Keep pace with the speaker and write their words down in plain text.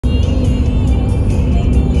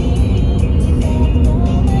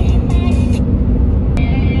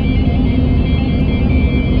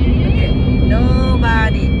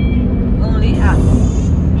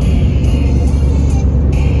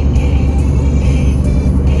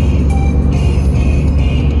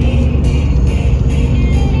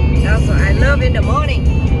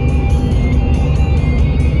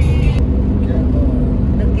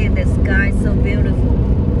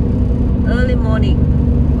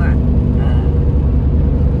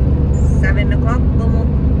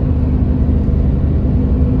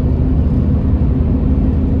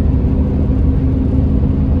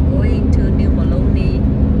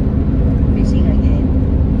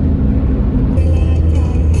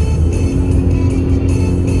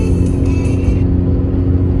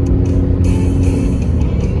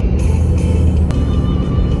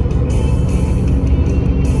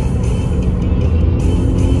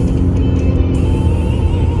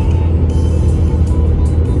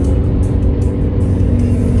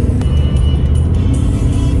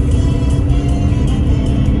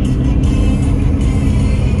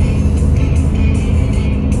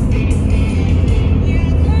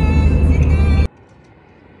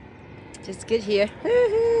Get here.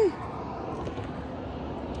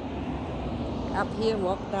 Up here,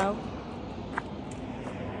 walk down.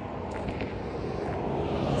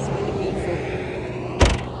 It's really beautiful.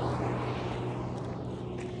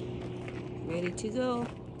 Ready to go.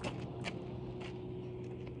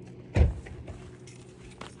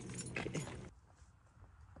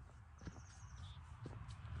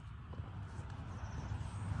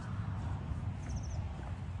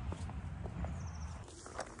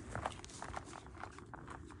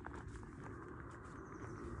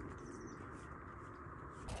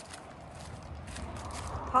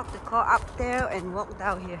 Park the car up there and walk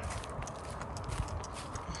down here.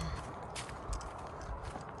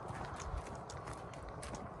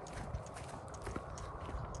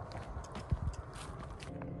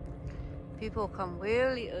 People come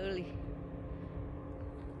really early.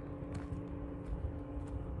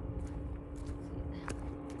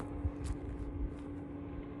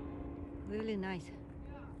 Really nice.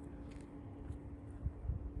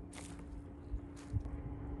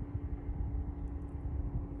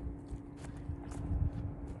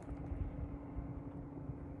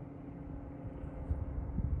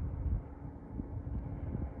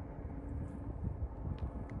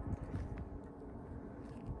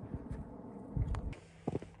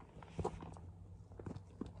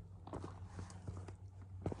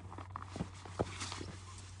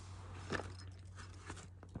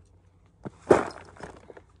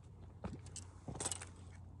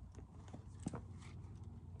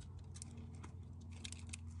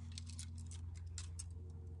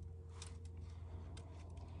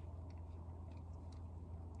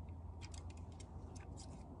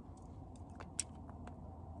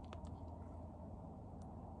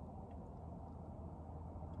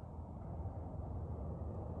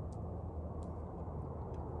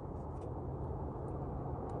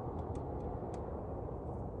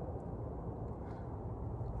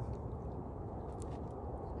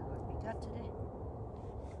 Today.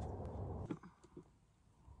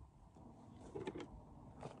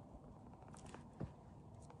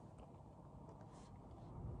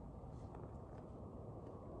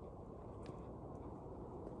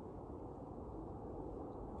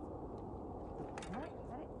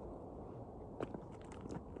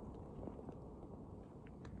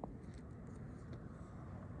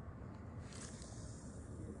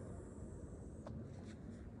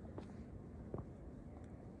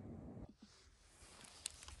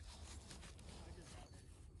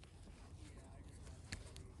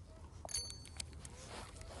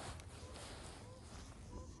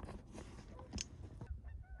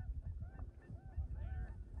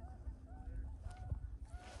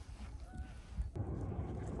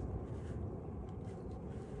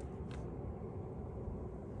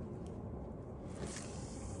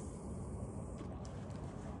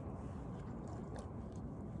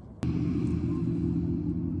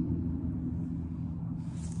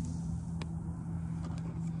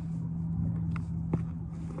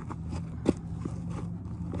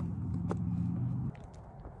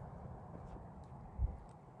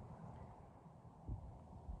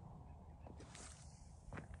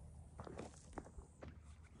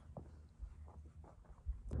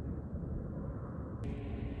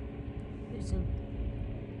 It's a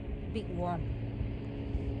big one.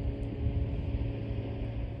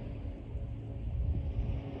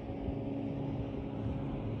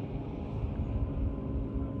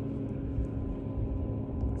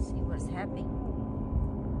 See what's happening.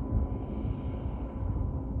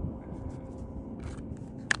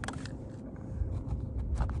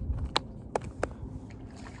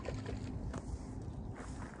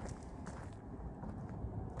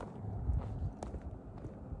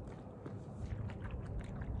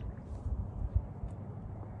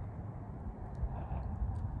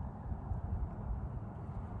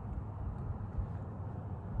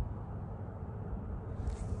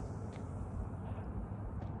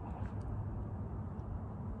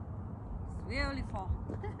 Really far.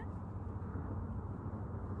 Look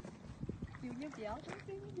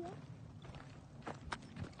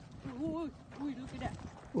at that.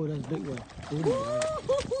 Oh, that's a big one.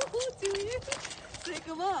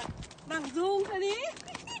 Come on. Zoom, honey.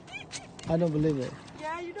 I don't believe it.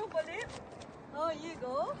 Yeah, you don't believe? Oh, here you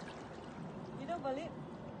go. You don't believe?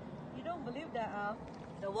 You don't believe that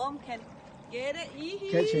the worm can get it?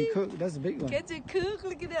 Catch and cook. That's a big one. Catch and cook.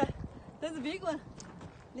 Look at that. That's a big one.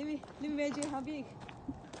 Let me measure how big.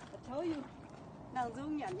 I told you.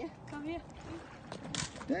 Zoom nhận nha. Come here.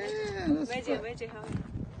 Damn, that's measure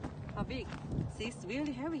how big. See, it's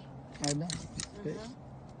really heavy. I know. Let's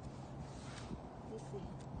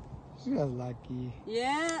see. You're lucky.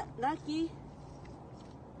 Yeah, lucky.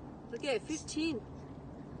 Look at 15.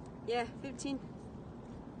 Yeah, 15.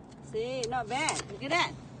 See, not bad. Look at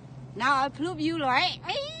that. Now I prove you right.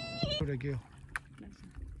 What a girl.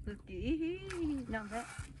 Look, not bad.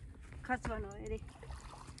 Cut one already.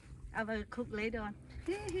 I will cook later on.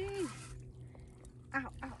 Ow,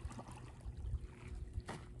 ow.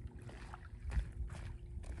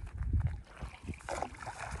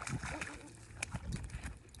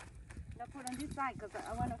 Now put on this side because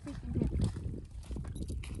I want to fish in here.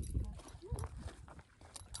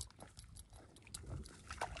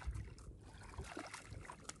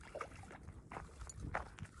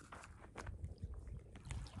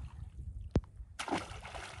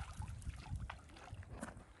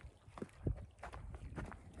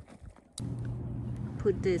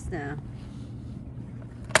 Put this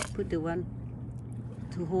put the one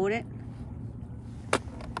to hold it.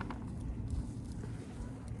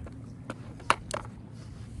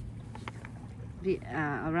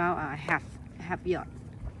 Around a half yard.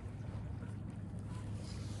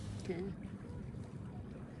 Okay.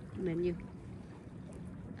 Then you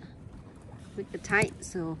put it tight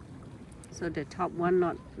so the top one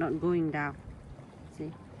not going down. See,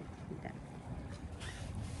 like that.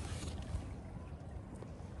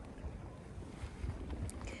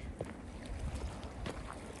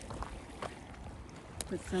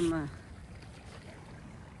 Put some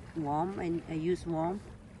worm, and I use worm.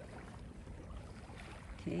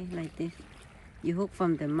 Okay, like this. You hook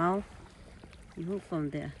from the mouth. You hook from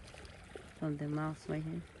the mouth right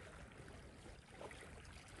here.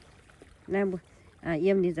 Now,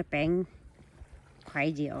 em đi ra bén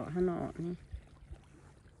khoai gì ở nó nè.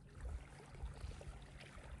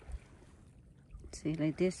 See,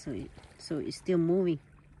 like this, so it's still moving.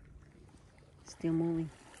 Still moving.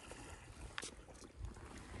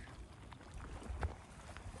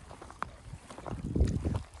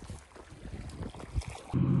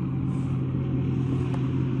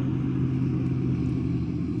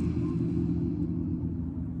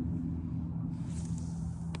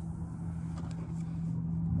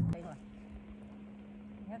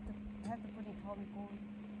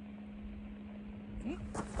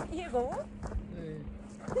 Here you go.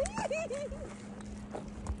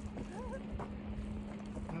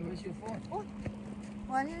 Where's your phone? Oh,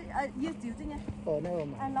 well, you still think it? Oh, never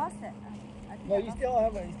mind. I lost it. No, you still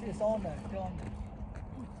have it. It's still on there. Still on there.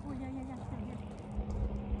 Oh, yeah. Still here.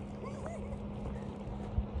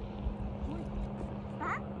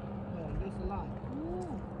 Stop? No, there's a lot.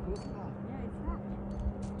 Ooh. There's a lot. Yeah, it's not.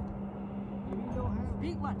 You don't have it.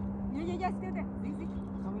 Big one. Yeah, still there. See?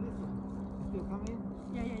 Coming this way. It's still coming in?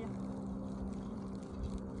 Yeah.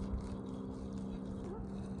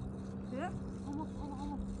 Yeah. Almost.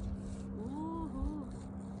 Ooh.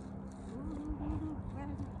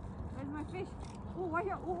 Where's my fish? Oh, right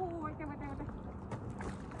here. Oh, right there.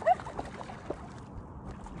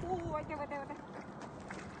 Oh, right there.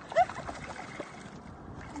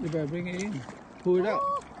 You better bring it in. Pull it out.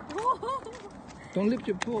 Don't lift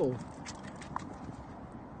your pole.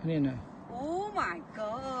 Oh my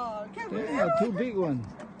God. Yeah, two big ones.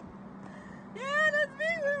 Yeah, that's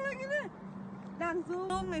big. Look at that. Đang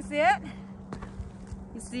zoom. You see it?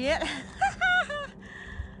 You see it?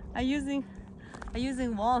 I'm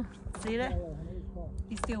using worm. See that?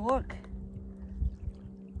 It still work.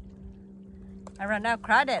 I ran out of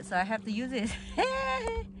credit, so I have to use it.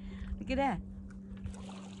 Look at that.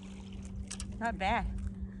 Not bad.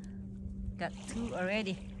 Got two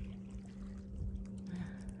already.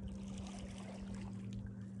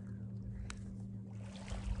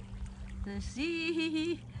 Let's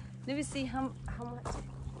see. Let me see how much. How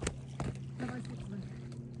much this one?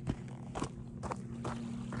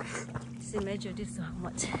 See, measure this how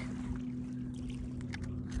much.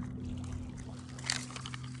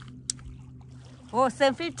 Oh,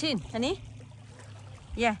 7.15, honey.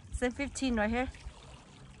 Yeah, 7.15 right here.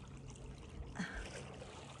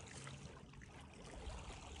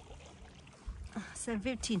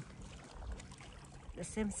 7.15. The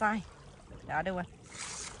same size. The other one.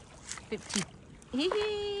 15.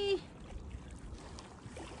 Hee.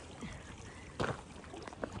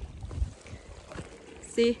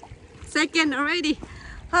 See, second already.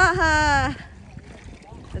 Haha.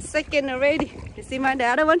 The second already. You see the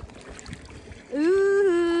other one?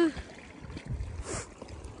 Ooh.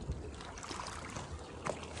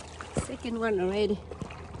 Second one already.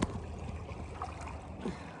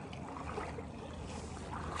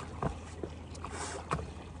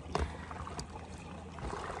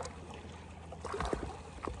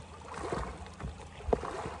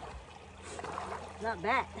 Not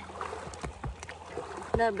bad.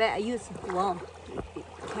 Not bad. I use worm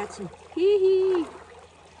catching. Hee hee.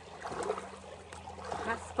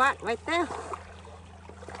 Hot spot. spot right there.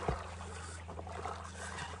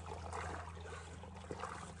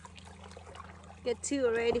 Get 2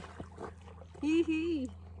 already. Hee hee.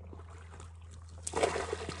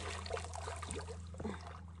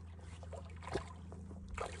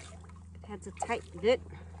 Has a tight good.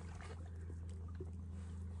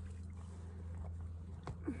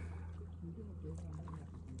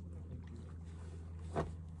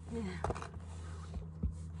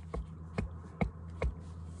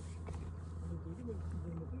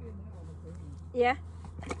 Yeah.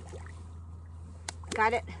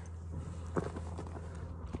 Got it.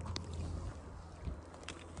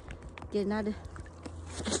 Get another.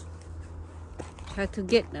 Try to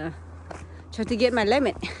get my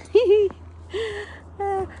limit.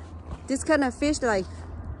 This kind of fish like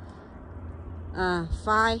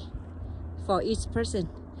 5 for each person.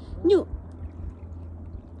 New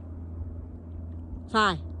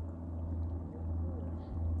 5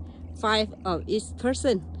 of each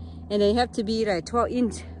person, and they have to be like 12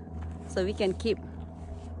 inch, so we can keep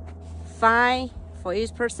 5 for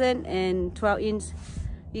each person and 12 inch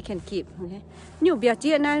we can keep. Okay. Nhiều bia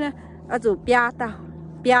chia này ở chỗ bia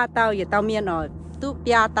tao giờ tao miên ở tu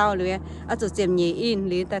bia tao rồi ở chỗ chém nhị in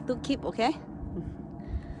liền ta tu keep. Okay.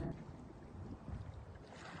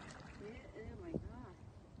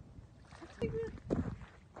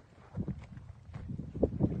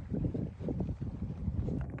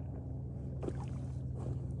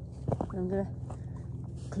 I'm gonna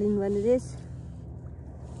clean one of this.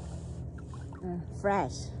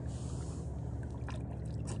 Fresh.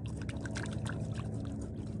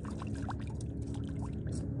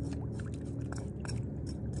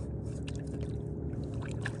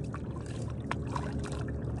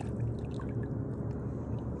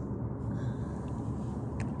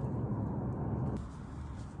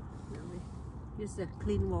 Use the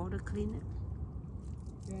clean water, clean it.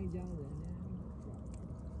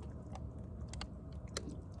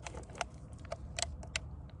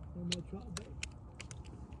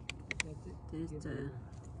 There's the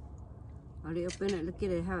already open it. Look at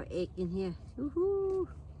it, have egg in here. Woohoo!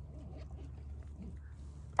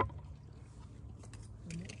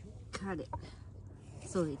 Cut it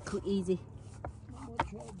so it cook easy.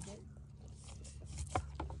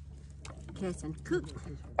 Catch and cook.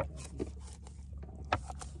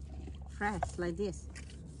 Fresh like this.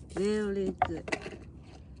 Really good.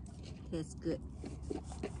 Tastes good.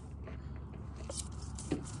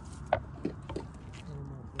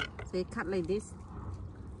 So you cut like this.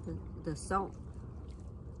 The salt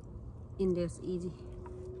in there's easy.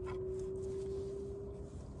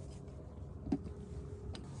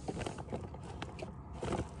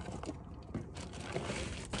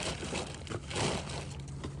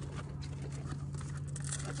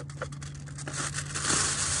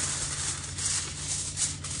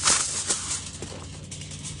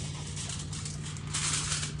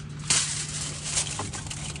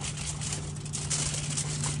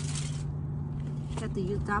 Have to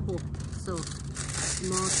use double, so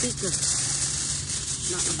more thicker,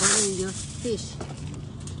 not burning your fish.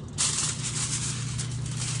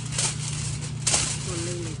 Double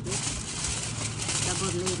lay like this,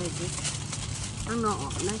 double lay like this. Ăn nọ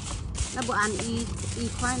này, nó bộ ăn y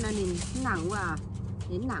khoai là nên nặng quá à,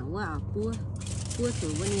 đến nặng quá à, cua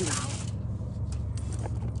từ bên này lão.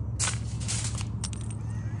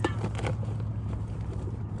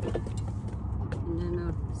 Nên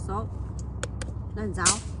nó sốt. Lên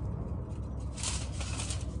rau.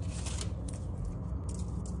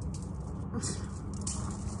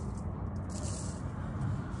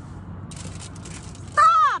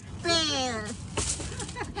 Stop it!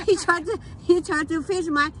 He tried to fish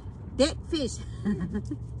my dead fish.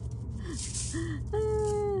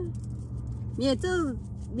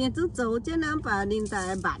 Miền Trung dấu chứ nó bà nên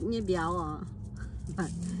tại bản như béo à.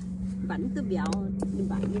 Bản cứ béo, nhưng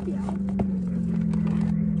bản như béo.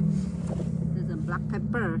 Black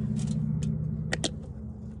pepper.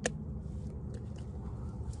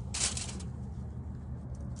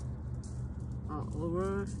 All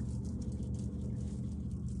over.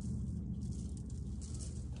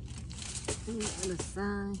 And the other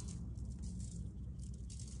side.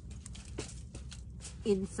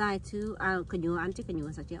 Inside too. Can you ăn chứ can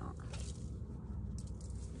you sao chứ?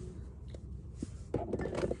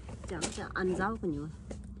 Chẳng ăn rau can you?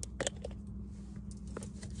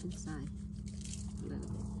 Inside.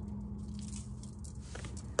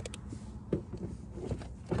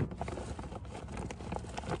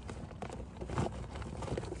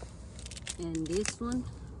 And this one,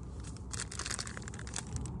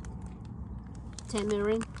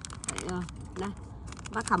 tamarind. Này,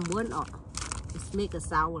 bác cầm muôn ọ. Let's make a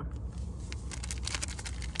sour.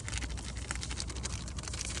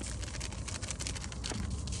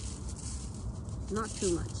 Not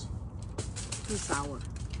too much. Too sour.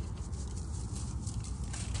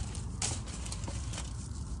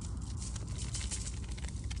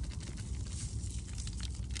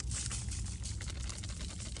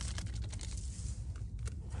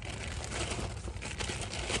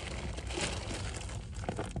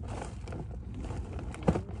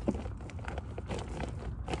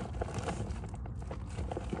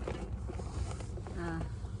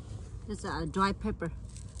 This is a dry pepper.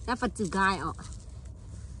 That's for the guy.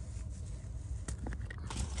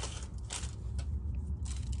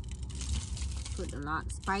 Put a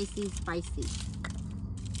lot. Spicy.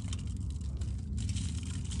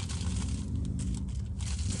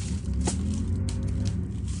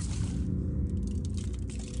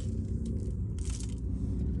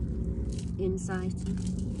 Inside.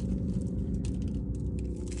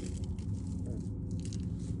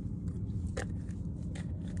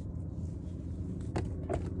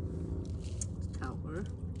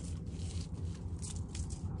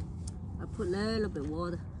 Put a little bit of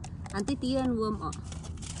water. Anti and warm up.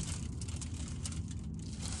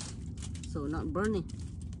 So not burning.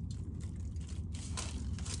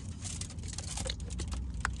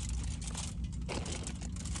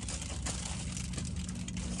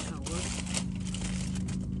 Cover.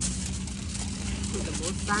 Put the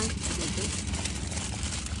both sides like this.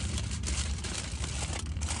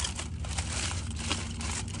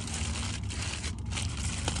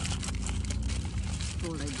 So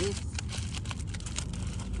like this.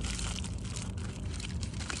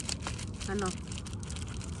 Nó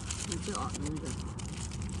mình chưa ọt nữa rồi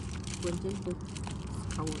quên trên cùng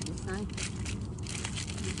cover this side,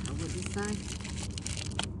 cover this side.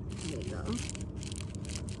 There you go.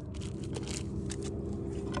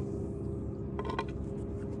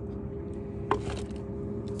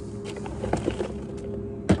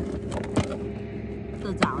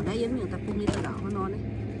 Tờ dạo đấy giống như ta phun đi tờ dạo nó non đấy.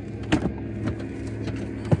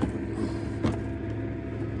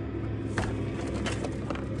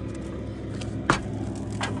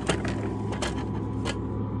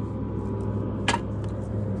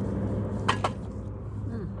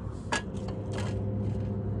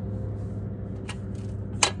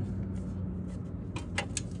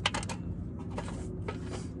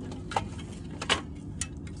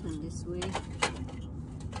 This way.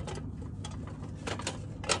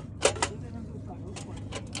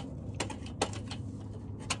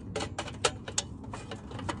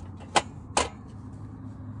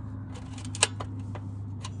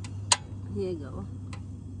 Here you go.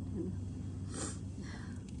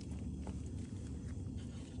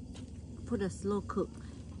 Put a slow cook.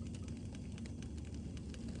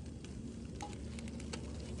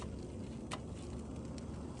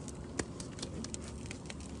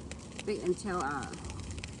 Wait until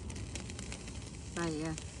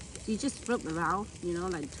you just flip around, you know,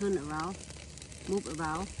 like turn around, move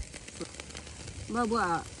around.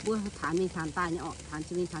 Bữa thả mình thả tay nhọ, thả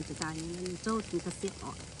cho mình thả cho tay nên trâu chúng ta xếp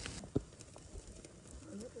ọ.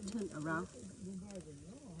 Turn around.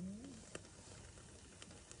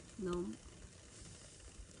 No.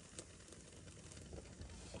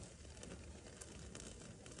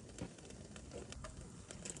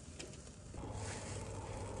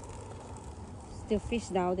 Still fish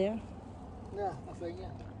down there? Yeah, I think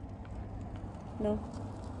yeah. No.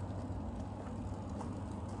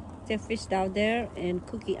 Still fish down there and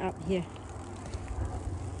cookie up here.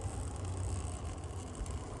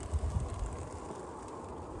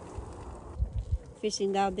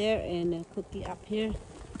 Fishing down there and cookie up here.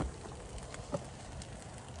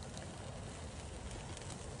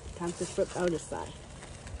 Time to flip out the side.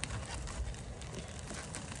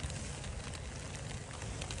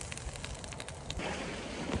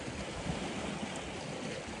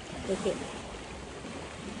 Look at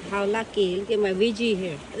how lucky. Look at my veggie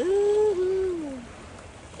here. Ooh.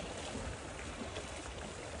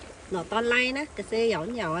 Nó to lai nè, cái xe nhỏ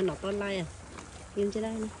nhỏ nó to lai à. Nhìn trên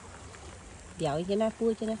đây nè. Béo trên đây,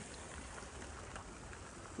 pui trên đây.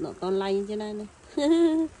 Nó to lai trên đây nè.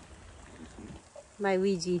 My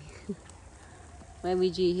veggie. My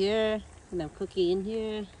veggie here, and I'm cooking in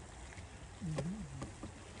here.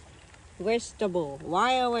 Vegetable,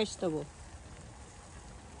 wild vegetable.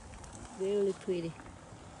 Really pretty.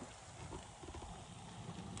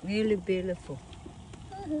 Really beautiful.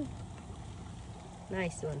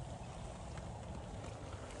 Nice one.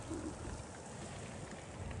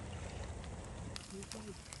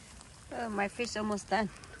 Oh, my fish almost done.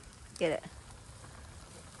 Get it.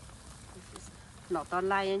 Nó to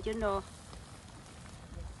lai chứ nó.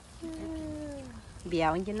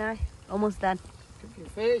 Béo như này. Almost done.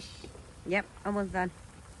 Fish. Yep, almost done.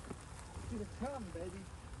 Come, baby.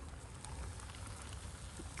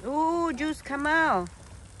 Oh, juice come out.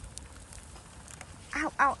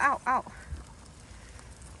 Ow, ow, ow, ow.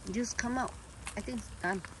 Juice come out. I think it's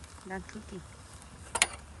done. Done cooking.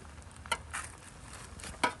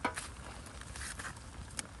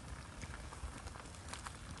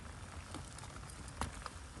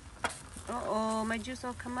 Uh-oh, my juice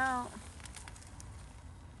all come out.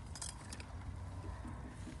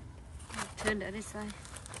 Turn the other side.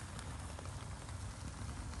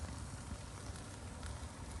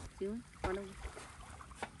 See? Follow.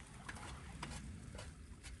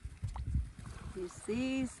 You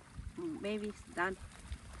see, maybe it's done.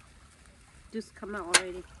 Juice come out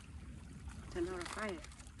already. Turn on the fire.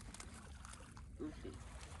 Okay.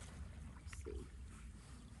 Let's see.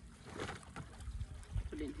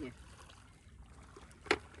 Put in here.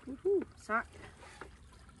 Woohoo! Salt.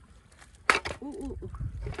 Ooh, ooh, ooh.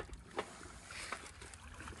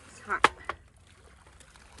 It's hot.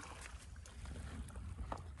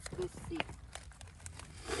 Let's see.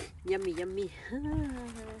 Yummy, yummy.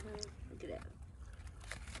 Look at that.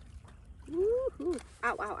 Woohoo!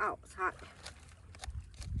 Ow, ow, ow! It's hot.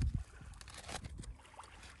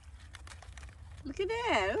 Look at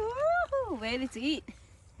that! Woohoo! Ready to eat.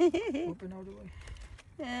 Open all the way.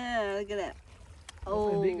 Yeah, look at that.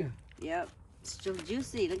 Open Oh, bigger. yep. So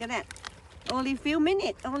juicy. Look at that. Only few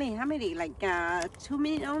minutes. Only how many? Like 2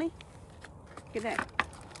 minutes only. Look at that.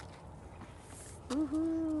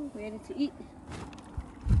 Woohoo! Ready to eat.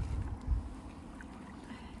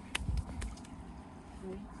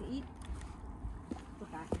 Ready to eat.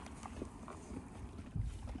 Okay.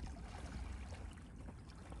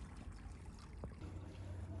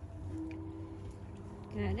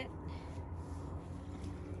 Got it.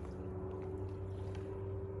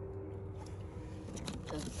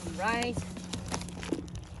 Some rice.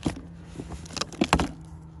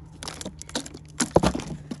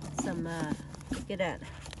 Some look at that.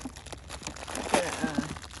 Look at that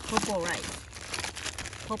purple rice.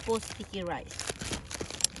 Purple sticky rice.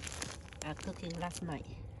 Cooking last night.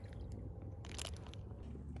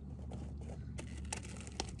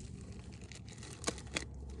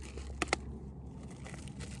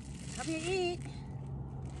 How do you eat?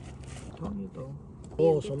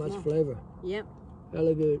 Oh, so much flavor. Yep.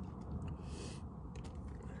 Really good.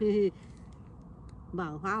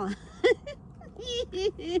 Bang how?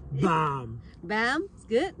 Bam. Bam, it's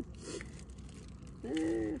good.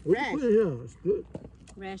 Fresh. Put it here. It's good.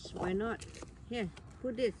 Fresh, why not? Here,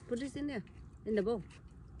 put this in there, in the bowl.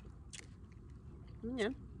 Yeah.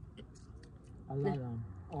 I like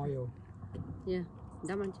oil. Yeah,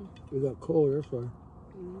 that one too. We got cold, that's why.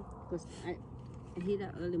 Because I heat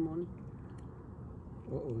that early morning.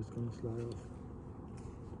 Uh-oh, it's gonna slide off.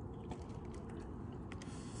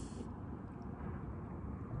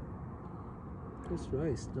 This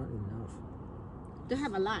rice not enough. They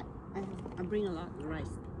have a lot. I bring a lot of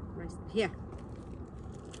rice. Rice here.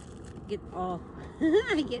 Get all.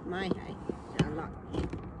 I get my a lot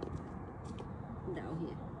down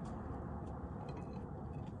here.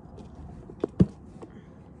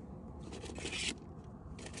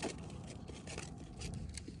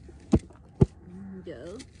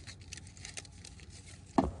 Go.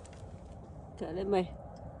 Got my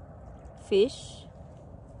fish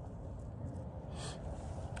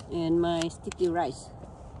and my sticky rice.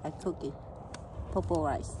 I cook it. Purple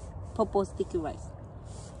rice. Purple sticky rice.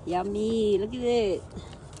 Yummy. Look at it.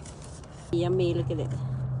 Yummy. Look at it.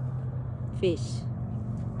 Fish.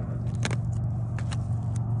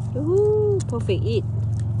 Ooh, perfect eat.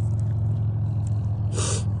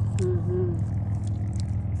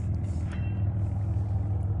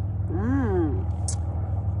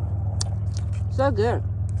 So good.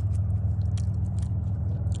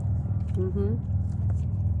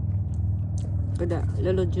 With that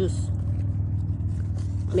little juice.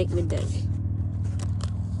 Make with this.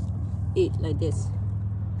 Eat like this.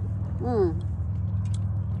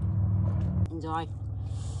 Enjoy.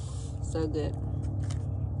 So good.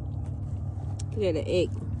 Look at the egg.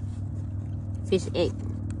 Fish egg.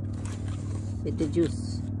 With the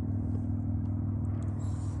juice.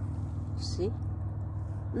 See?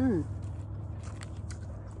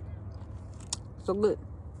 So good.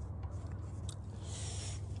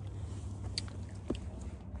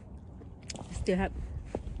 Still have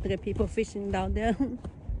the people fishing down there.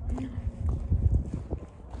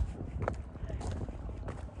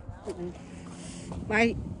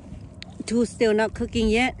 My two still not cooking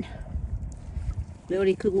yet. We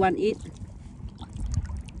only cook one eat.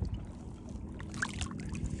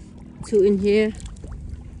 Two in here.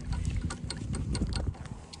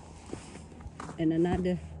 And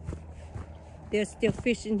another. There's still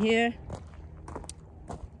fish in here.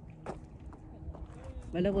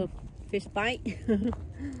 my little fish bite.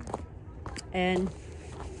 And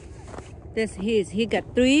this he got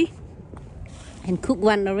 3 and cooked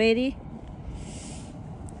 1 already.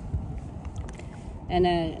 And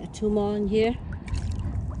 2 more in here.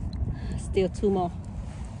 Still 2 more.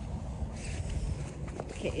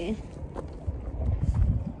 Okay.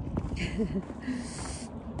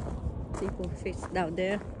 People fish down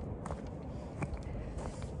there.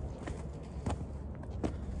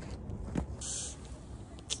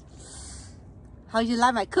 How you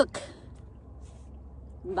like my cook?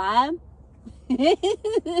 Bam?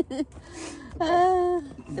 The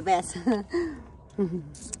best.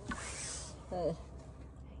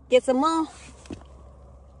 Get some more.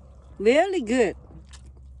 Really good.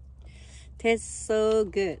 Tastes so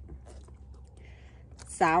good.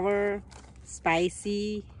 Sour,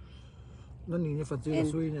 spicy. And,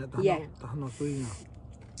 yeah.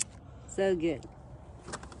 So good.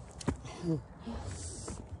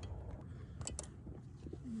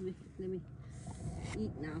 Let me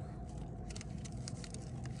eat now.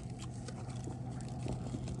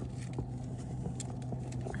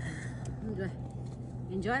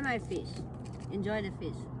 Enjoy my fish. Enjoy the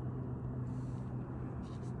fish.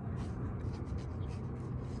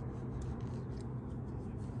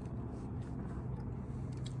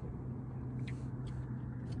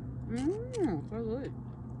 So good.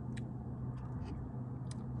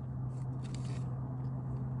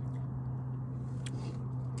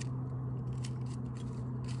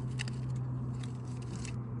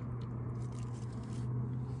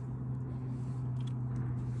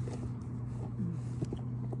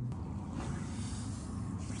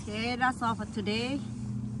 Okay, that's all for today.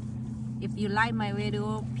 If you like my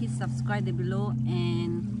video, please subscribe down below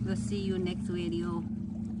and we'll see you next video.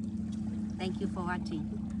 Thank you for watching.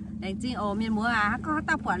 Thank you. Miền múa có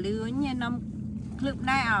tập quả lứa như năm clip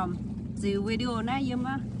này dù video này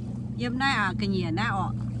yếm này cái gì này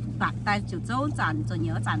bạc tay chụp dấu chán cho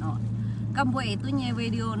nhớ chán cầm buổi tôi nghe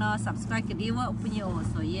video nó subscribe cái đi vợ punya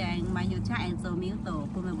rồi anh mai nhiều cha anh rồi miếng tổ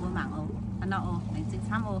của mình buôn mạng anh nào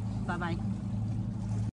thank you bye bye.